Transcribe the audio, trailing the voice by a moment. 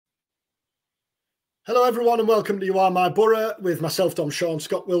Hello everyone and welcome to You Are My Boro with myself, Dom Shaw, and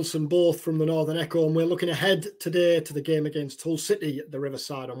Scott Wilson, both from the Northern Echo, and we're looking ahead today to the game against Hull City at the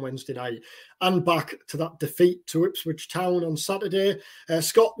Riverside on Wednesday night and back to that defeat to Ipswich Town on Saturday.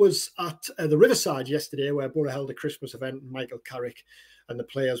 Scott was at the Riverside yesterday where Boro held a Christmas event and Michael Carrick and the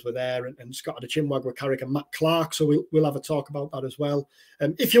players were there, and Scott had a chinwag with Carrick and Matt Clark, so we'll have a talk about that as well.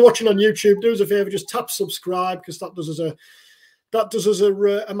 If you're watching on YouTube, do us a favour, just tap subscribe because that does us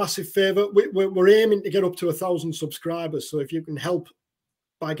a massive favour. We're aiming to get up to 1,000 subscribers. So if you can help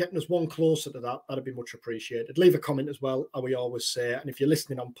by getting us one closer to that, that'd be much appreciated. Leave a comment as well, as we always say. And if you're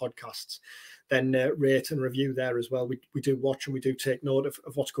listening on podcasts, then rate and review there as well. We do watch and we do take note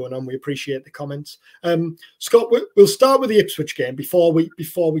of what's going on. We appreciate the comments. Scott, we'll start with the Ipswich game before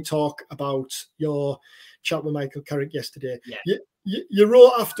we talk about your chat with Michael Carrick yesterday. Yeah. You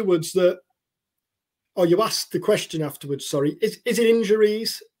wrote afterwards that, or you asked the question afterwards, sorry, is it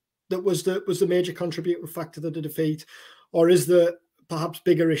injuries that was the major contributing factor to the defeat, or is there perhaps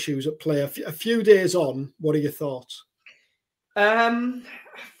bigger issues at play? A few days on, what are your thoughts? I'm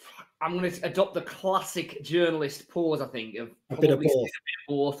going to adopt the classic journalist pause, I think. A bit of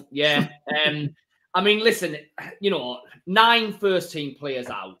both. Yeah. I mean, listen, 9 first-team players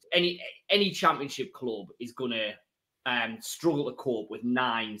out. Any championship club is going to struggle to cope with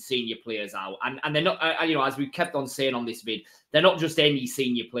 9 senior players out, and they're not, as we kept on saying on this vid, they're not just any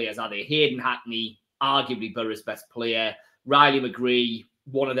senior players, are they? Hayden Hackney, arguably Boro's best player, Riley McGree,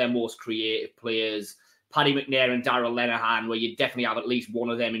 one of their most creative players, Paddy McNair and Darrell Lenihan, where you definitely have at least one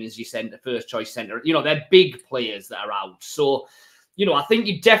of them in as your first choice centre. They're big players that are out. So, I think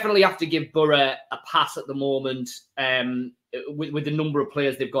you definitely have to give Boro a pass at the moment with the number of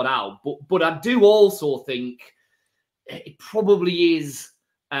players they've got out. But I do also think it probably is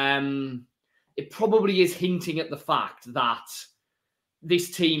hinting at the fact that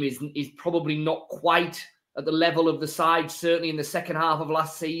this team is probably not quite at the level of the side, certainly in the second half of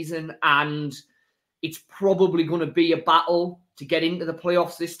last season, and it's probably going to be a battle to get into the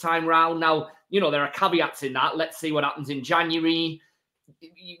playoffs this time round. Now, there are caveats in that. Let's see what happens in January.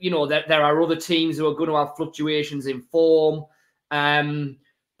 There are other teams who are going to have fluctuations in form,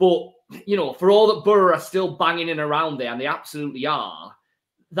 but for all that Boro are still banging in around there, and they absolutely are,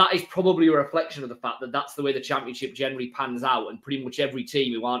 that is probably a reflection of the fact that that's the way the championship generally pans out, and pretty much every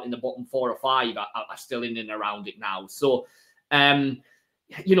team who aren't in the bottom 4 or 5 are still in and around it now. So,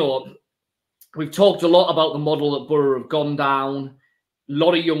 we've talked a lot about the model that Boro have gone down. A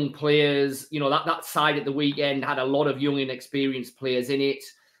lot of young players. That side at the weekend had a lot of young, inexperienced players in it.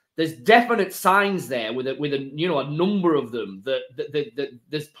 There's definite signs there with a number of them that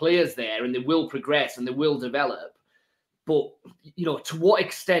there's players there and they will progress and they will develop. But, to what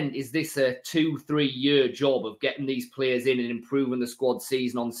extent is this a 2-3 year job of getting these players in and improving the squad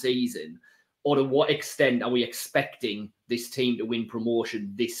season on season? Or to what extent are we expecting this team to win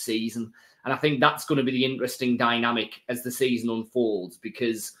promotion this season? And I think that's going to be the interesting dynamic as the season unfolds,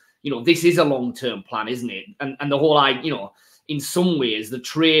 because, this is a long-term plan, isn't it? And the whole, in some ways, the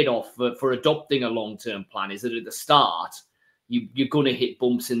trade-off for adopting a long-term plan is that at the start, you're going to hit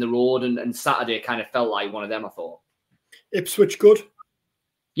bumps in the road, and Saturday kind of felt like one of them, I thought. Ipswich good?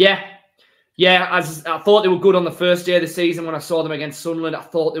 Yeah. As I thought they were good on the first day of the season when I saw them against Sunderland. I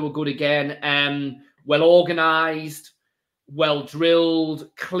thought they were good again. Well organised, well drilled,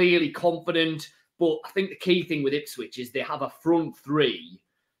 clearly confident. But I think the key thing with Ipswich is they have a front 3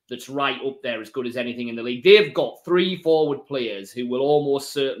 that's right up there, as good as anything in the league. They've got 3 forward players who will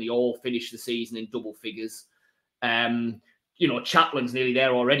almost certainly all finish the season in double figures. Chaplin's nearly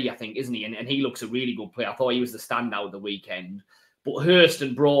there already, I think, isn't he? And he looks a really good player. I thought he was the standout of the weekend. But Hurst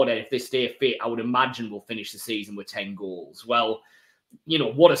and Broadhead, if they stay fit, I would imagine will finish the season with 10 goals. Well,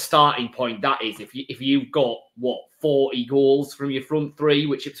 what a starting point that is. If you've got, 40 goals from your front 3,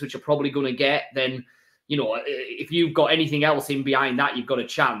 which Ipswich are probably going to get, then, if you've got anything else in behind that, you've got a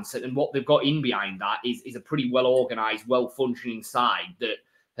chance. And what they've got in behind that is a pretty well-organised, well-functioning side that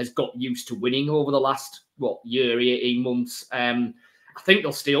has got used to winning over the last, year, 18 months. I think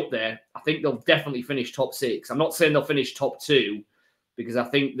they'll stay up there. I think they'll definitely finish top 6. I'm not saying they'll finish top 2, because I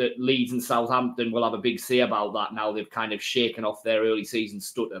think that Leeds and Southampton will have a big say about that now they've kind of shaken off their early season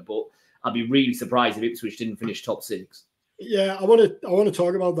stutter. But I'd be really surprised if Ipswich didn't finish top 6. Yeah, I want to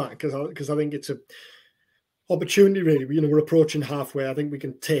talk about that because I think it's a opportunity, really. We're approaching halfway. I think we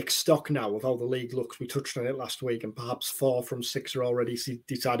can take stock now of how the league looks. We touched on it last week, and perhaps 4 from 6 are already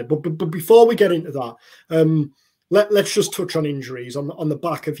decided. But before we get into that, let's just touch on injuries on the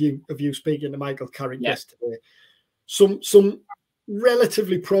back of you speaking to Michael Carrick yesterday. Some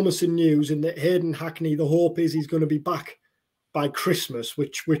relatively promising news in that Hayden Hackney, the hope is he's going to be back by Christmas,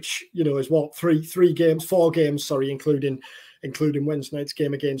 which you know is what, four games, sorry, including Wednesday night's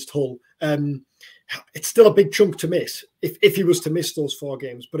game against Hull. It's still a big chunk to miss if he was to miss those 4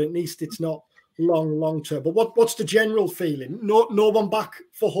 games, but at least it's not long term. But what's the general feeling? No one back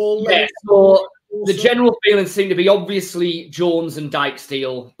for Hull? Yeah, so the general feeling seemed to be obviously Jones and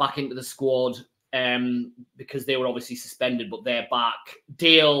Dijksteel back into the squad because they were obviously suspended, but they're back.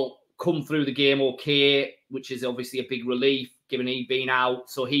 Dale come through the game okay, which is obviously a big relief given he'd been out.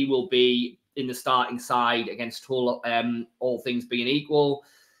 So he will be in the starting side against Hull, all things being equal.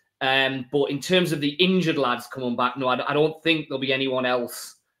 But in terms of the injured lads coming back, no, I don't think there'll be anyone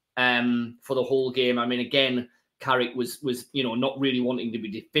else for the whole game. I mean, again, Carrick was not really wanting to be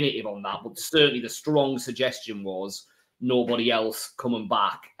definitive on that, but certainly the strong suggestion was nobody else coming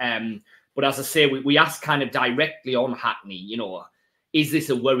back. But as I say, we asked kind of directly on Hackney, is this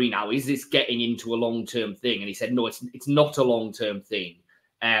a worry now? Is this getting into a long-term thing? And he said, no, it's not a long-term thing.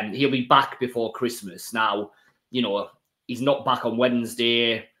 He'll be back before Christmas. Now, he's not back on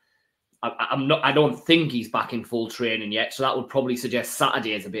Wednesday. I don't think he's back in full training yet. So that would probably suggest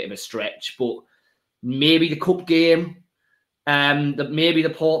Saturday is a bit of a stretch, but maybe the cup game, maybe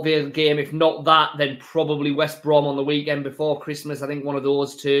the Port Vale game. If not that, then probably West Brom on the weekend before Christmas. I think one of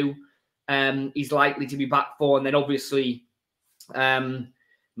those two he's likely to be back for. And then obviously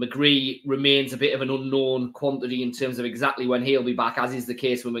McGree remains a bit of an unknown quantity in terms of exactly when he'll be back, as is the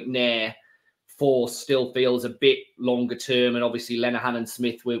case with McNair. Force still feels a bit longer term, and obviously Lenihan and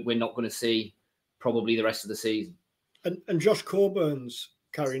Smith we're not going to see probably the rest of the season. And Josh Coburn's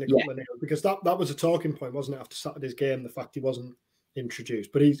carrying a couple of niggles, because that was a talking point, wasn't it, after Saturday's game, the fact he wasn't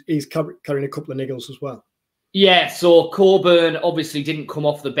introduced, but he's carrying a couple of niggles as well. Yeah, so Coburn obviously didn't come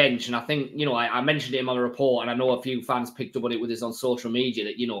off the bench, and I think, I mentioned it in my report, and I know a few fans picked up on it with us on social media,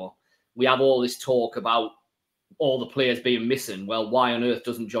 that, we have all this talk about all the players being missing. Well, why on earth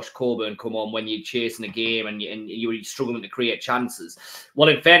doesn't Josh Coburn come on when you're chasing a game and you're struggling to create chances? Well,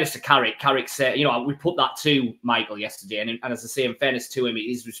 in fairness to Carrick said, we put that to Michael yesterday, and as I say, in fairness to him,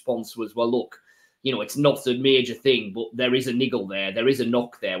 his response was, well, look, it's not a major thing, but there is a niggle there. There is a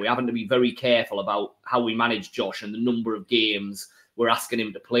knock there. We're having to be very careful about how we manage Josh and the number of games we're asking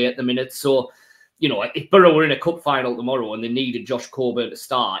him to play at the minute. So, if Boro were in a cup final tomorrow and they needed Josh Coburn to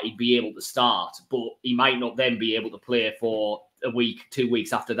start, he'd be able to start, but he might not then be able to play for a week, 2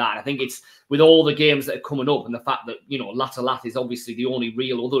 weeks after that. And I think it's with all the games that are coming up and the fact that, Latterlath is obviously the only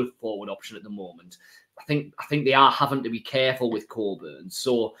real other forward option at the moment. I think they are having to be careful with Coburn.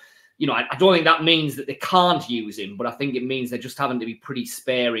 So, I don't think that means that they can't use him, but I think it means they're just having to be pretty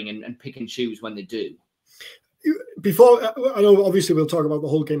sparing and pick and choose when they do. Before, I know obviously we'll talk about the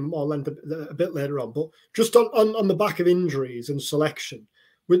whole game more length a bit later on, but just on the back of injuries and selection,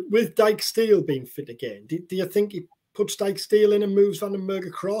 with Dijksteel being fit again, do you think he puts Dijksteel in and moves Van den Berg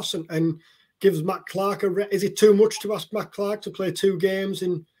across and gives Matt Clark is it too much to ask Matt Clark to play 2 games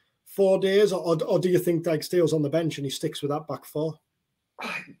in 4 days, or do you think Dijksteel's on the bench and he sticks with that back 4?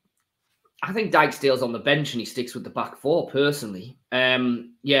 I think Dijksteel's on the bench and he sticks with the back 4, personally.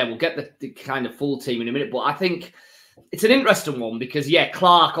 We'll get the kind of full team in a minute, but I think it's an interesting one because,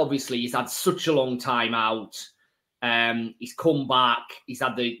 Clark, obviously, he's had such a long time out. He's come back. He's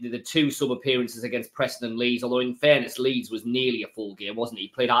had the 2 sub-appearances against Preston and Leeds, although in fairness, Leeds was nearly a full game, wasn't he?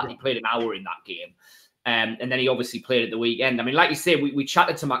 He played an hour in that game. And then he obviously played at the weekend. I mean, like you say, we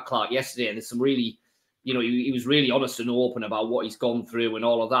chatted to Matt Clark yesterday, and there's some really... he was really honest and open about what he's gone through and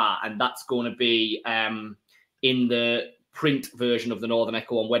all of that. And that's going to be in the print version of the Northern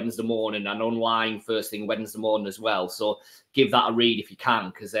Echo on Wednesday morning and online first thing Wednesday morning as well. So give that a read if you can,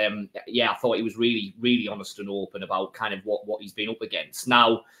 because, I thought he was really, really honest and open about kind of what he's been up against.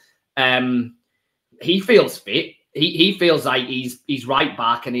 Now, he feels fit. He feels like he's right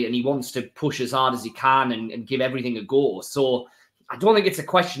back and he wants to push as hard as he can and give everything a go. So I don't think it's a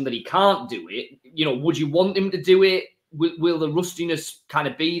question that he can't do it. Would you want him to do it? Will the rustiness kind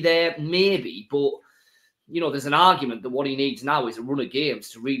of be there? Maybe. But, there's an argument that what he needs now is a run of games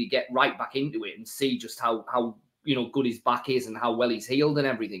to really get right back into it and see just how good his back is and how well he's healed and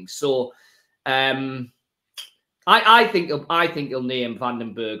everything. So I think he'll name Van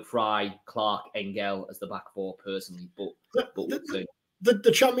den Berg, Fry, Clark, Engel as the back 4 personally. But we'll see.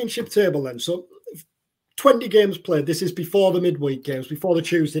 The championship table then. So 20 games played. This is before the midweek games, before the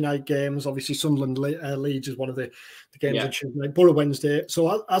Tuesday night games. Obviously, Sunderland Leeds is one of the games on Tuesday night. Boro Wednesday.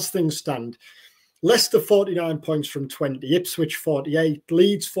 So as things stand, Leicester 49 points from 20, Ipswich 48,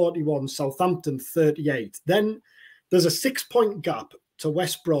 Leeds 41, Southampton 38. Then there's a 6-point gap to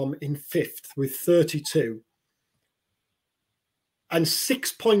West Brom in 5th with 32. And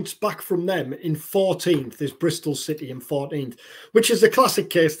 6 points back from them in 14th is Bristol City in 14th, which is the classic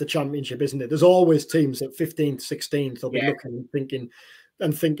case of the Championship, isn't it? There's always teams at 15th, 16th. They'll be looking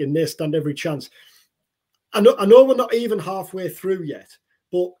and thinking they stand every chance. I know we're not even halfway through yet,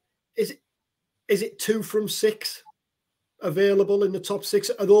 but is it 2 from 6 available in the top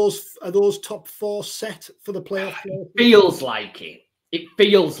 6? Are those top 4 set for the playoff? It feels like it. It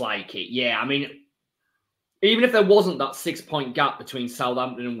feels like it. Yeah, I mean, even if there wasn't that 6-point gap between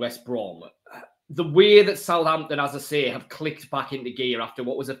Southampton and West Brom, the way that Southampton, as I say, have clicked back into gear after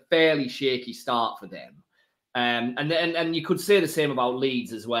what was a fairly shaky start for them, and you could say the same about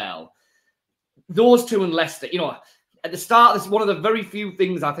Leeds as well. Those two and Leicester, you know, at the start, this is one of the very few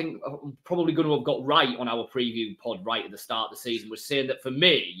things I think I'm probably going to have got right on our preview pod right at the start of the season, was saying that for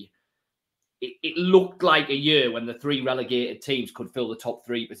me, it looked like a year when the 3 relegated teams could fill the top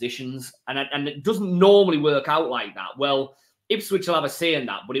 3 positions. And it doesn't normally work out like that. Well, Ipswich will have a say in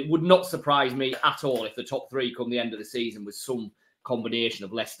that, but it would not surprise me at all if the top 3 come the end of the season with some combination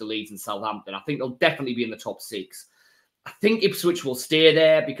of Leicester, Leeds and Southampton. I think they'll definitely be in the top 6. I think Ipswich will stay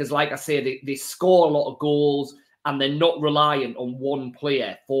there because, like I say, they score a lot of goals and they're not reliant on one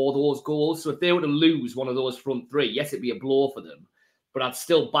player for those goals. So if they were to lose one of those front 3, yes, it'd be a blow for them, but I'd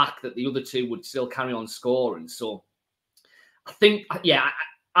still back that the other 2 would still carry on scoring. So I think,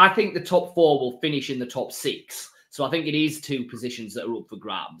 I think the top 4 will finish in the top 6. So I think it is 2 positions that are up for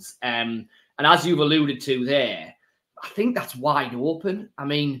grabs. And as you've alluded to there, I think that's wide open. I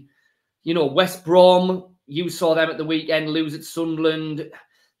mean, you know, West Brom, you saw them at the weekend lose at Sunderland.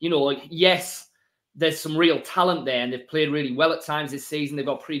 You know, yes, there's some real talent there and they've played really well at times this season. They've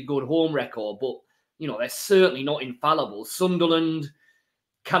got a pretty good home record, but, you know, they're certainly not infallible. Sunderland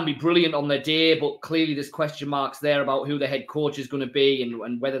can be brilliant on their day, but clearly there's question marks there about who the head coach is going to be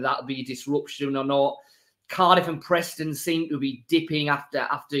and whether that'll be a disruption or not. Cardiff and Preston seem to be dipping after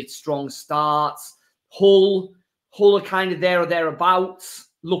its strong starts. Hull are kind of there or thereabouts.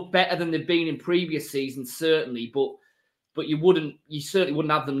 Look better than they've been in previous seasons, certainly, but you certainly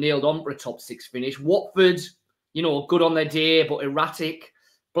wouldn't have them nailed on for a top 6 finish. Watford, you know, good on their day, but erratic.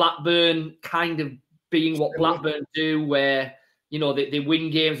 Blackburn kind of being what Blackburn do, where, you know, they win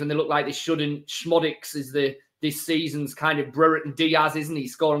games when they look like they shouldn't. Schmodix is this season's kind of Brereton Diaz, isn't he?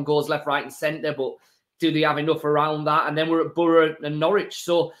 Scoring goals left, right and centre, but do they have enough around that? And then we're at Boro and Norwich.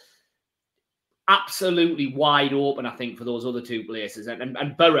 So absolutely wide open, I think, for those other 2 places.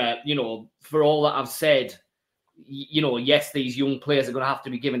 And Boro, you know, for all that I've said, you know, yes, these young players are going to have to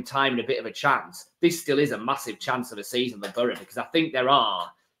be given time and a bit of a chance. This still is a massive chance of a season for Boro, because I think there are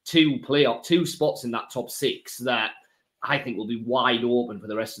 2 spots in that top 6 that I think will be wide open for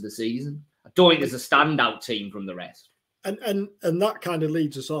the rest of the season. I don't think there's a standout team from the rest. And that kind of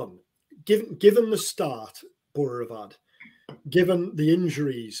leads us on. Given the start Boro have had, given the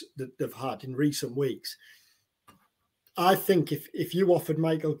injuries that they've had in recent weeks, I think if you offered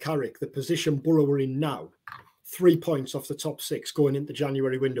Michael Carrick the position Boro are in now, 3 points off the top 6 going into the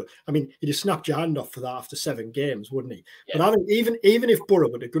January window, I mean, he'd have snapped your hand off for that after 7 games, wouldn't he? Yeah. But I think even if Boro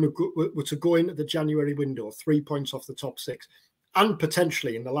were to go into the January window, 3 points off the top 6, and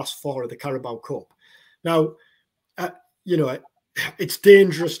potentially in the last 4 of the Carabao Cup. Now, you know, it's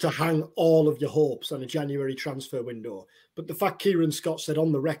dangerous to hang all of your hopes on a January transfer window. But the fact Kieran Scott said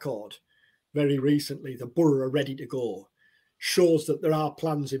on the record very recently that Boro are ready to go shows that there are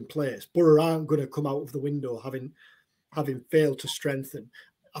plans in place. Boro aren't going to come out of the window having failed to strengthen.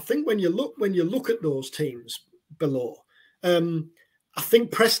 I think when you look at those teams below, I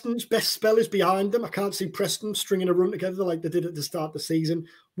think Preston's best spell is behind them. I can't see Preston stringing a run together like they did at the start of the season.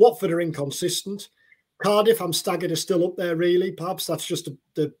 Watford are inconsistent. Cardiff, I'm staggered, are still up there, really. Perhaps that's just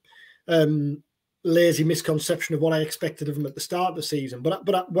the lazy misconception of what I expected of them at the start of the season.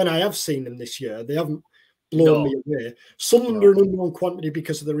 But when I have seen them this year, they haven't blown me away. Sunderland are an unknown quantity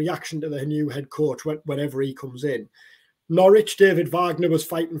because of the reaction to their new head coach whenever he comes in. Norwich, David Wagner was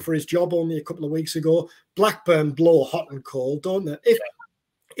fighting for his job only a couple of weeks ago. Blackburn blow hot and cold, don't they?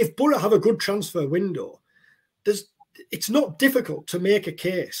 If Boro have a good transfer window, it's not difficult to make a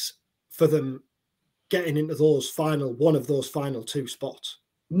case for them getting into one of those final 2 spots.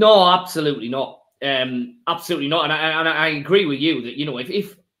 No, absolutely not. Absolutely not. And I agree with you that, you know,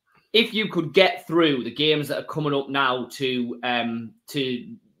 if you could get through the games that are coming up now to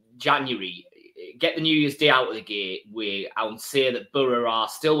January, get the New Year's Day out of the gate and say that Boro are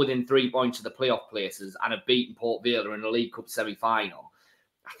still within 3 points of the playoff places and have beaten Port Vale in a League Cup semi-final,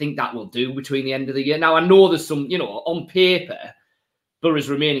 I think that will do between the end of the year. Now, I know there's some, you know, on paper, Boro's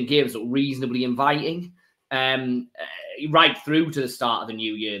remaining games look reasonably inviting. Right through to the start of the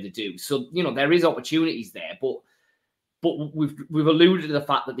new year, they do. So, you know, there is opportunities there. But But we've alluded to the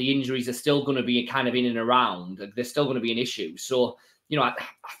fact that the injuries are still going to be kind of in and around. They're still going to be an issue. So, I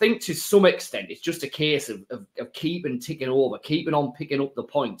think to some extent, it's just a case of keeping ticking over, keeping on picking up the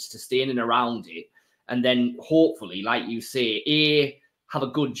points to stay in and around it. And then hopefully, like you say, A, have a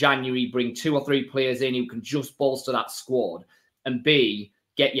good January, bring 2 or 3 players in who can just bolster that squad. And B,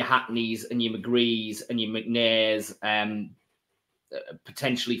 get your Hackneys and your McGrees and your McNairs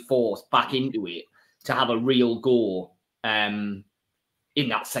potentially forced back into it to have a real go in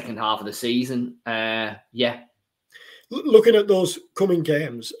that second half of the season. Looking at those coming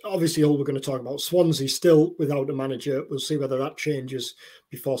games, obviously all we're going to talk about, Swansea still without a manager. We'll see whether that changes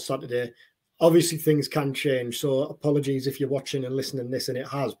before Saturday. Obviously things can change, so apologies if you're watching and listening to this and it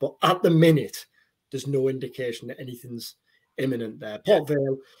has, but at the minute, there's no indication that anything's imminent there. Port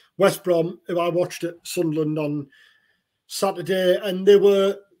Vale, West Brom, who I watched at Sunderland on Saturday, and they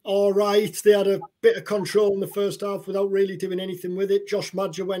were all right. They had a bit of control in the first half without really doing anything with it. Josh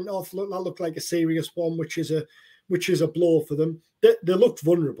Madger went off. That looked like a serious one, which is a blow for them. They looked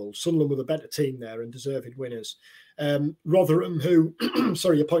vulnerable. Sunderland were the better team there and deserved winners. Rotherham, who,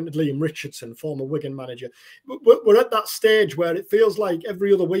 appointed Liam Richardson, former Wigan manager. We're at that stage where it feels like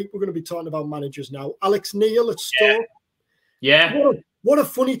every other week we're going to be talking about managers now. Alex Neil at Stoke. Yeah. What a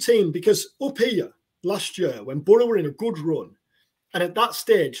funny team, because up here last year when Boro were in a good run, and at that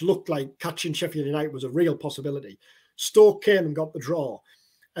stage looked like catching Sheffield United was a real possibility, Stoke came and got the draw.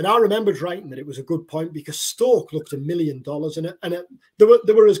 And I remembered writing that it was a good point because Stoke looked $1 million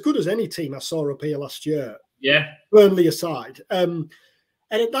they were as good as any team I saw up here last year. Yeah. Burnley aside. And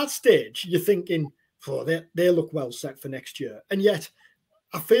at that stage, you're thinking, they look well set for next year. And yet,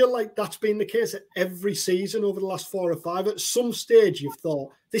 I feel like that's been the case at every season over the last 4 or 5. At some stage, you've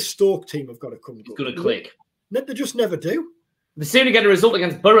thought, this Stoke team have got to come good. It's going to click. They just never do. They seem to get a result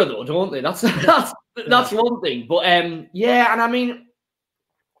against Boro, though, don't they? That's one thing. But, and I mean,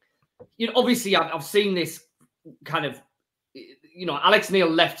 obviously, I've seen this kind of, Alex Neil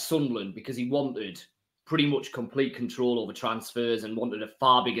left Sunderland because he wanted pretty much complete control over transfers and wanted a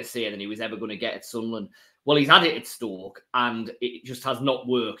far bigger say than he was ever going to get at Sunderland. Well, he's had it at Stoke and it just has not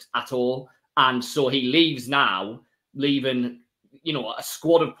worked at all. And so he leaves now, leaving, a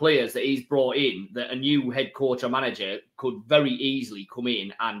squad of players that he's brought in that a new head coach or manager could very easily come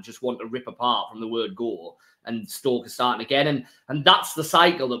in and just want to rip apart from the word go, and Stoke is starting again. And that's the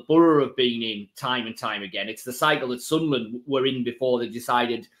cycle that Boro have been in time and time again. It's the cycle that Sunderland were in before they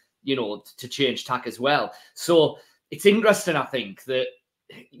decided, to change tack as well. So it's interesting, I think, that,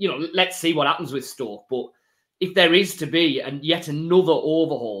 let's see what happens with Stoke. But if there is to be yet another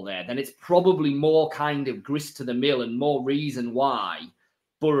overhaul there, then it's probably more kind of grist to the mill and more reason why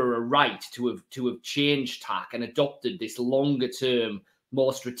Boro are right to have changed tack and adopted this longer term,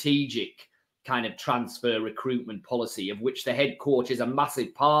 more strategic kind of transfer recruitment policy, of which the head coach is a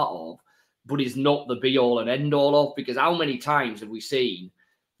massive part of, but is not the be all and end all of. Because how many times have we seen,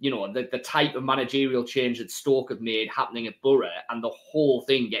 the type of managerial change that Stoke have made happening at Boro, and the whole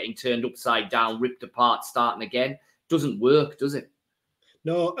thing getting turned upside down, ripped apart, starting again? Doesn't work, does it?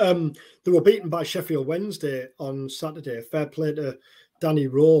 No, they were beaten by Sheffield Wednesday on Saturday. Fair play to Danny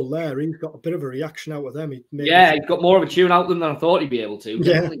Roll there. He's got a bit of a reaction out of them. He's got more of a tune out of them than I thought he'd be able to.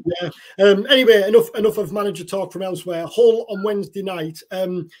 Yeah. Anyway, enough of manager talk from elsewhere. Hull on Wednesday night.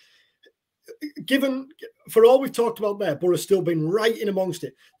 Given for all we've talked about there, Boro's still been right in amongst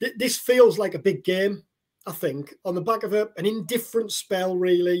it. This feels like a big game, I think, on the back of an indifferent spell,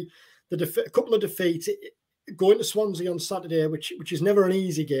 really. A couple of defeats. Going to Swansea on Saturday, which is never an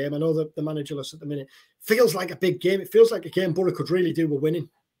easy game. I know that the managerless at the minute. Feels like a big game. It feels like a game Boro could really do with winning.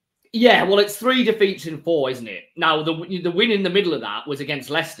 Yeah, well, it's 3 defeats in 4, isn't it? Now, the win in the middle of that was against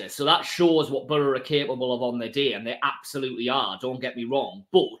Leicester, so that shows what Boro are capable of on their day, and they absolutely are, don't get me wrong.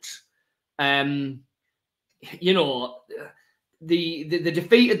 But, the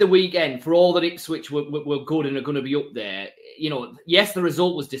defeat at the weekend, for all that Ipswich were good and are going to be up there, yes, the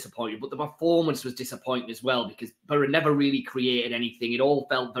result was disappointing, but the performance was disappointing as well, because Boro never really created anything. It all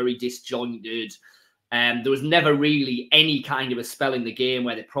felt very disjointed. There was never really any kind of a spell in the game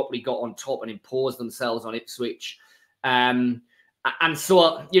where they properly got on top and imposed themselves on Ipswich. And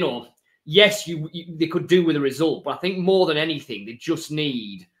so, yes, they could do with a result, but I think more than anything, they just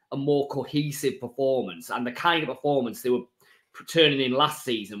need a more cohesive performance, and the kind of performance they were turning in last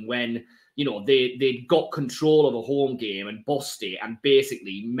season when, they got control of a home game and bossed it and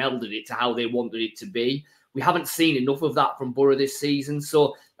basically melded it to how they wanted it to be. We haven't seen enough of that from Boro this season.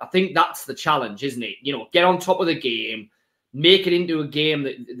 So I think that's the challenge, isn't it? Get on top of the game, make it into a game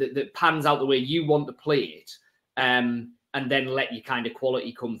that pans out the way you want to play it, and then let your kind of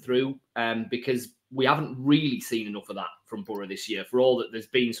quality come through. Because, we haven't really seen enough of that from Boro this year, for all that there's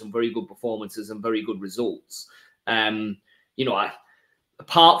been some very good performances and very good results.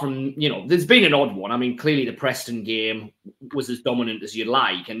 Apart from, there's been an odd one. I mean, clearly the Preston game was as dominant as you'd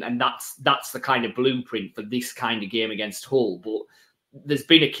like, and that's the kind of blueprint for this kind of game against Hull. But there's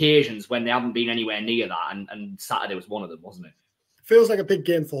been occasions when they haven't been anywhere near that, and Saturday was one of them, wasn't it? Feels like a big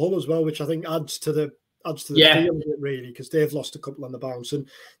game for Hull as well, which I think adds to the feel of it, really, because they've lost a couple on the bounce, and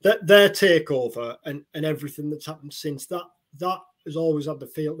their takeover and everything that's happened since that has always had the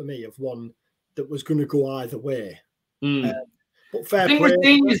feel to me of one that was going to go either way. But fair play. I think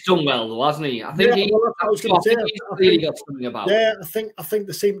Rosini's done well, though, hasn't he? I think he's really got something about. Yeah, I think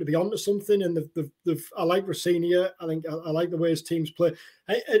they seem to be onto something, and I like Rosini. I think I like the way his teams play.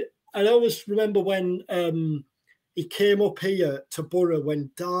 I always remember when he came up here to Boro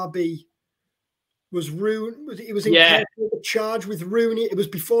when Derby was Rooney. He was in charge with Rooney. It was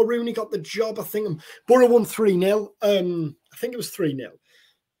before Rooney got the job. I think Boro won 3-0. I think it was 3-0.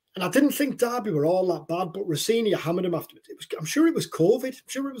 And I didn't think Derby were all that bad, but Rossini hammered him afterwards. I'm sure it was COVID. I'm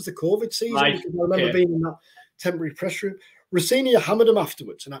sure it was the COVID season. Right. Because I remember being in that temporary press room. Rossini hammered him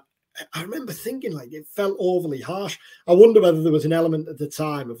afterwards. And I remember thinking, like, it felt overly harsh. I wonder whether there was an element at the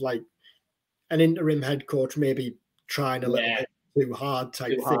time of, like, an interim head coach maybe trying a little bit too hard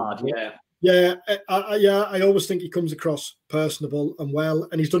type thing. I always think he comes across personable and well,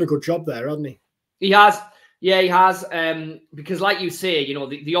 and he's done a good job there, hasn't he? He has. Yeah, he has. Because like you say,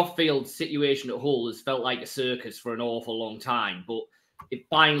 the off-field situation at Hull has felt like a circus for an awful long time, but it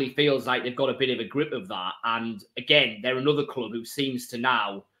finally feels like they've got a bit of a grip of that. And again, they're another club who seems to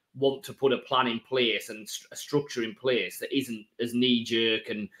now want to put a plan in place and a structure in place that isn't as knee-jerk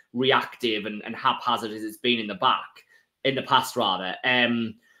and reactive and haphazard as it's been in the past rather.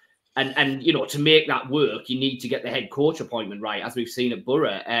 And to make that work, you need to get the head coach appointment right, as we've seen at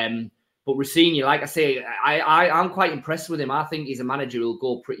Boro. But Rossini, like I say, I'm quite impressed with him. I think he's a manager who'll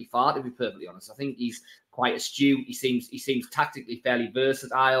go pretty far, to be perfectly honest. I think he's quite astute. He seems tactically fairly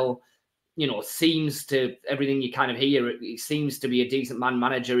versatile. Seems to, everything you kind of hear, he seems to be a decent man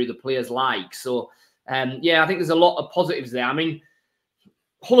manager who the players like. So, I think there's a lot of positives there. I mean,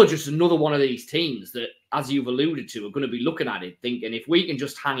 Hull are just another one of these teams that, as you've alluded to, are going to be looking at it, thinking if we can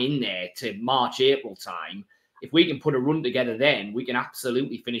just hang in there to March, April time, if we can put a run together then, we can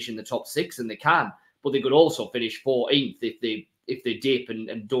absolutely finish in the top 6, and they can. But they could also finish 14th if they dip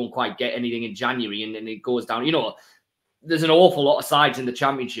and don't quite get anything in January and it goes down. There's an awful lot of sides in the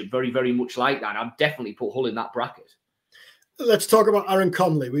Championship very, very much like that. I'd definitely put Hull in that bracket. Let's talk about Aaron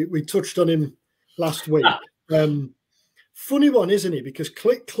Conley. We touched on him last week. Funny one, isn't he? Because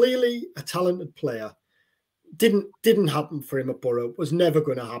clearly a talented player. Didn't happen for him at Boro. Was never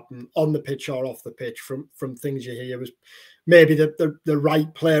going to happen on the pitch or off the pitch. From things you hear, was maybe the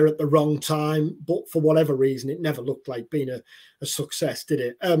right player at the wrong time, but for whatever reason, it never looked like being a success, did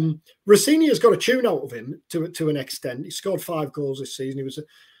it? Rossini has got a tune out of him to an extent. He scored 5 goals this season. He was a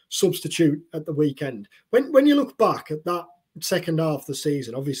substitute at the weekend. When you look back at that second half of the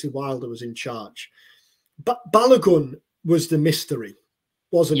season, obviously Wilder was in charge, but Balogun was the mystery,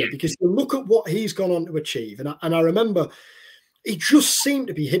 wasn't it? Because you look at what he's gone on to achieve. And I remember he just seemed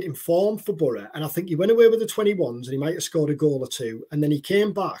to be hitting form for Boro. And I think he went away with the 21s and he might have scored a goal or two. And then he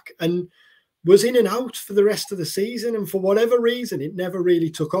came back and was in and out for the rest of the season. And for whatever reason, it never really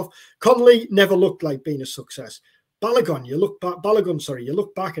took off. Conley never looked like being a success. Balogun, you look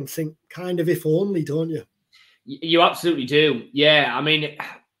back and think kind of if only, don't you? You absolutely do. Yeah. I mean,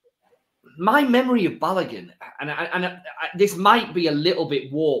 my memory of Balogun, and this might be a little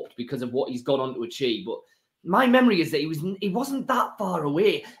bit warped because of what he's gone on to achieve, but my memory is that he wasn't that far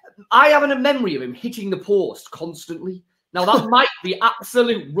away. I have a memory of him hitting the post constantly. Now, that might be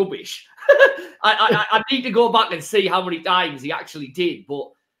absolute rubbish. I need to go back and see how many times he actually did, but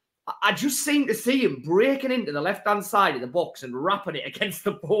I just seem to see him breaking into the left-hand side of the box and rapping it against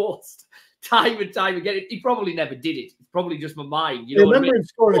the post. Time and time again. He probably never did it. It's probably just my mind. I remember him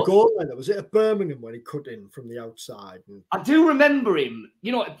scoring a goal like that. Was it at Birmingham when he cut in from the outside? I do remember him.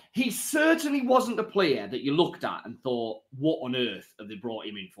 He certainly wasn't a player that you looked at and thought, what on earth have they brought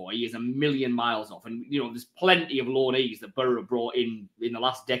him in for? He is a million miles off. And, there's plenty of loanees that Boro brought in the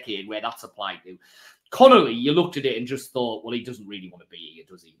last decade where that's applied to. Connolly, you looked at it and just thought, well, he doesn't really want to be here,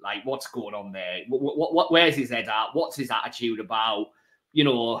 does he? Like, what's going on there? Where's his head at? What's his attitude about?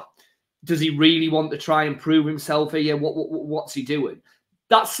 Does he really want to try and prove himself here? What's he doing?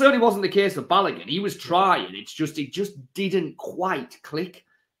 That certainly wasn't the case with Balogun. He was trying. It just didn't quite click.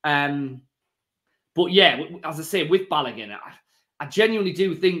 But yeah, as I say, with Balogun, I genuinely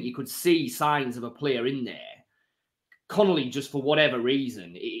do think you could see signs of a player in there. Connolly, just for whatever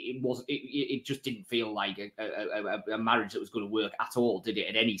reason, it just didn't feel like a marriage that was going to work at all, did it,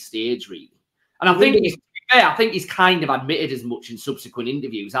 at any stage, really? And I think he's kind of admitted as much in subsequent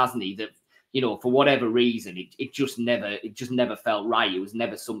interviews, hasn't he? That, you know, for whatever reason, it just never felt right. It was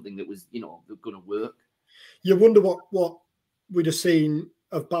never something that was, you know, going to work. You wonder what we'd have seen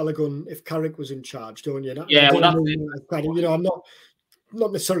of Balogun if Carrick was in charge, don't you? Yeah, well, you know, I'm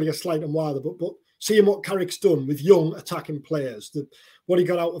not necessarily a slight on Wilder, but seeing what Carrick's done with young attacking players, what he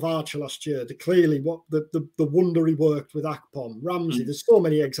got out of Archer last year, the wonder he worked with Akpom, Ramsey. There's so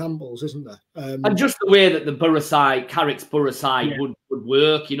many examples, isn't there? And just the way that the Boro side, Carrick's Boro side, would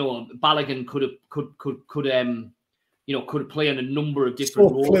work. You know, Balogun could play in a number of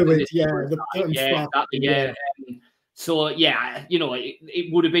different roles. Fluid, So yeah, you know,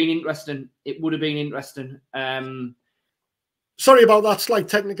 it would have been interesting. It would have been interesting. Sorry about that slight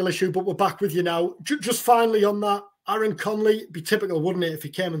technical issue, but we're back with you now. Just finally on that, Aaron Connolly, be typical, wouldn't it, if he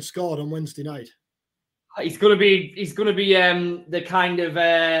came and scored on Wednesday night? He's gonna be the kind of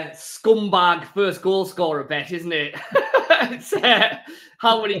scumbag first goal scorer bet, isn't it?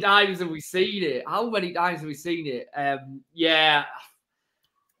 How many times have we seen it? Yeah,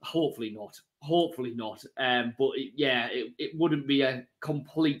 hopefully not. But it wouldn't be a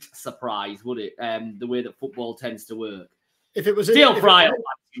complete surprise, would it? The way that football tends to work. If it was Dale Fry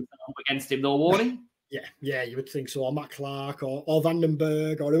against him, though, won't he? Yeah, you would think so. Or Matt Clark or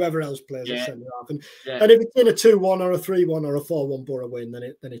Vandenberg or whoever else plays at centre half. And if it's in a 2-1 or a 3-1 or a 4-1 Boro win, then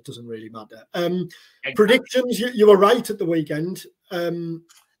it doesn't really matter. Exactly. Predictions, you were right at the weekend.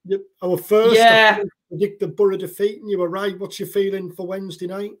 Our first predict the Boro defeat, and you were right. What's your feeling for Wednesday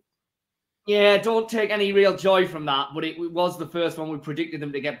night? Yeah, don't take any real joy from that, but it was the first one we predicted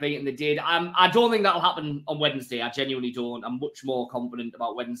them to get beaten. They did. I don't think that'll happen on Wednesday. I genuinely don't. I'm much more confident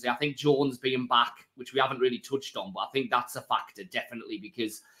about Wednesday. I think Jones being back, which we haven't really touched on, but I think that's a factor, definitely,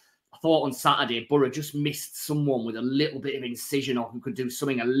 because I thought on Saturday, Boro just missed someone with a little bit of incision or who could do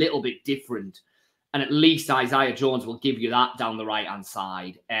something a little bit different. And at least Isaiah Jones will give you that down the right-hand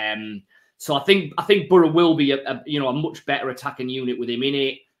side. So I think Boro will be a much better attacking unit with him in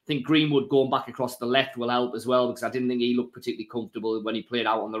it. I think Greenwood going back across the left will help as well, because I didn't think he looked particularly comfortable when he played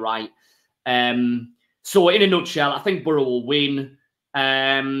out on the right. So in a nutshell, I think Boro will win.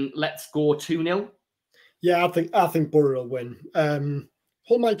 Let's go 2-0. Yeah, I think Boro will win.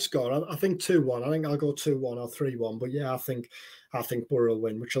 Hull might score. I think 2-1. I think I'll go 2-1 or 3-1. But yeah, I think Boro will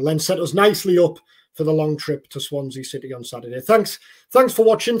win, which will then set us nicely up for the long trip to Swansea City on Saturday. Thanks for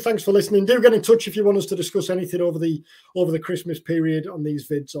watching. Thanks for listening. Do get in touch if you want us to discuss anything over the Christmas period on these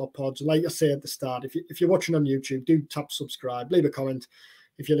vids or pods. Like I say at the start, if you're watching on YouTube, do tap subscribe, leave a comment.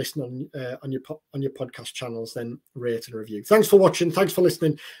 If you're listening on your podcast channels, then rate and review. Thanks for watching. Thanks for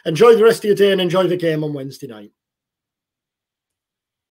listening. Enjoy the rest of your day and enjoy the game on Wednesday night.